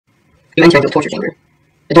You enter into a torture chamber.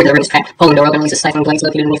 The door to the room is trapped. Pulling the door open leads to stifling blades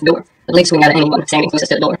located beneath the door. The blades swing out at anyone standing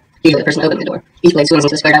closest to the door, usually the person opening the door. Each blade swings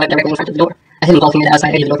into the square outlet directly in front of the door. A hidden bulkhead near the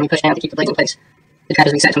outside edge of the door can be pushed down to keep the blades in place. The trap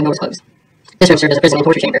is reset when the door is closed. This room served as a prison and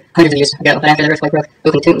torture chamber hundreds of years ago, but after the earthquake broke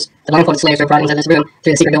open tombs, the blindfolded slaves were brought into this room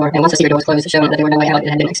through the secret door, and once the secret door was closed, showing that there were no way out, it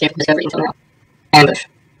had been escaped from discovery until now. Ambush.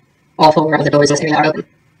 All 4 of the doors in this area are open.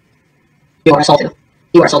 You are assaulted.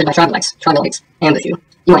 You are assaulted by troglodytes. Troglodytes ambush you.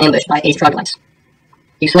 You are ambushed by 8 troglodytes.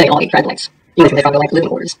 You slay all 8 troglodytes. You enter the troglodyte living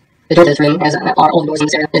quarters. The door to this room, as are all the doors in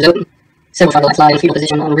this area, is open. Several troglodytes lie in fetal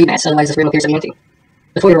position on remats, otherwise this room appears to be empty.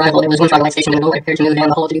 Before your arrival, there was 1 troglodyte stationed in the doorway, prepared to move down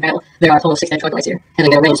the hole to do battle. There are a total of 6 dead troglodytes here,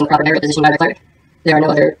 having been arranged in proper burial position by the cleric. There are no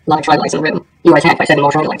other live troglodytes in the room. You are attacked by 7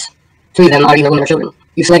 more troglodytes. 3 of them are either women or children.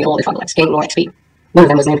 You slay all the troglodytes, gaining more XP. One of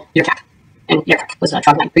them was named Yerkak, and Yerkak was a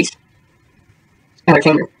troglodyte priest. Outer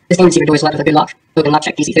chamber. This standard secret door is locked with a good lock. Open lock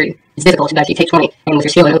check DC 30. It's difficult, but if you take 20, and with your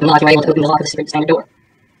skill and open lock, you are able to open the lock of the secret standard door.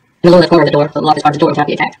 In the lower left corner of the door, the lock is part of the door and cannot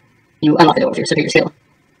be attacked. You unlock the door with your superior skill.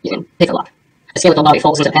 You can pick a lock. A skeletal body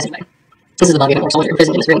falls into the passageway. This is the body of an orc soldier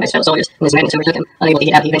imprisoned in this room by fellow soldiers, when his madness overtook him. Unable to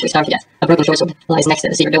get out, he eventually starved to death. A broken short sword lies next to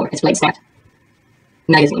the secret door, its blade snapped.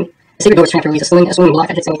 Magazine. The secret door is trapped to release a swinging block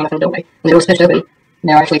that hits anything from the doorway. When the door is pushed open,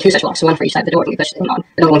 there are actually 2 such locks, one for each side of the door can be pushed in on,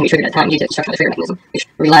 but only one can be triggered at a time due to the construction of the trigger mechanism, which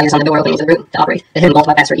relies on the door opening into the room to operate. The hidden bolt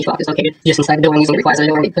bypass for each lock is located just inside the door, and using it requires the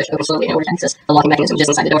door to be pushed open slowly in order to access the locking mechanism just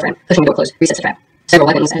inside the door frame. Pushing the door closed resets the trap. Several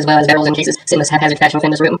weapons, as well as barrels and cases, sit in this haphazard fashion within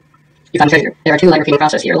this room. You find treasure. There are 2 light repeating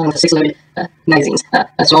crossbows here, along with 6 loaded magazines.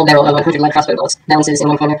 A small barrel of 100 light crossbow bullets balances in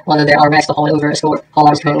one corner, although there are racks to hold over a score. All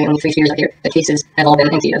arms currently only 3 spheres up here. The cases have all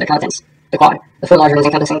been emptied of their contents. The quad. The 4 large rooms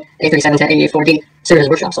encompassing A37 to A4D serve as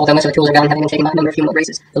workshops, although most of the tools are gone, having been taken by a number of human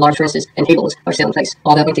races. The large furnaces and tables are still in place.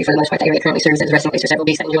 Although empty for the most part, the area currently serves as a resting place for several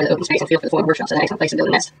beasts that enjoy the open space and feel for the form of workshops and an excellent place to build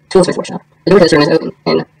a nest. Toolsmith workshop. The door to this room is open,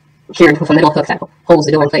 and here with a metal hook that holds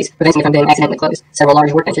the door in place, preventing it from being accidentally closed. Several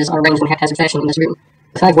large workbenches are arranged in haphazard fashion in this room.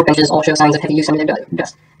 The 5 workbenches all show signs of heavy use under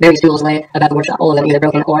dust. Various tools lay about the workshop, all of them either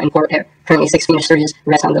broken or in poor repair. Currently 6 fiendish surges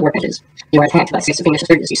rest on the workbenches. You are attacked by 6 fiendish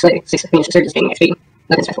surges. You slay 6 fiendish surges, gaining XP.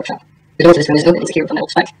 Weaponsmith workshop. The door to this room is open and secured with a metal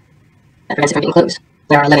spike that prevents it from being closed.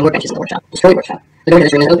 There are 11 workbenches in the workshop. Destroy workshop. The door to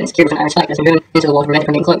this room is open and secured with an iron spike that has been driven into the wall to prevent it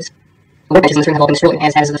from being closed. The workbenches in this room have all been destroyed,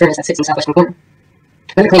 as has the furnace that sits in the southwestern corner.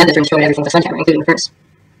 Whoever cleaned out this room destroyed everything with a sledgehammer, including the furnace.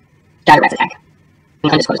 Dire rats attack.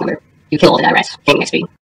 An undisclosed number. You kill all the dire rats, gaining XP.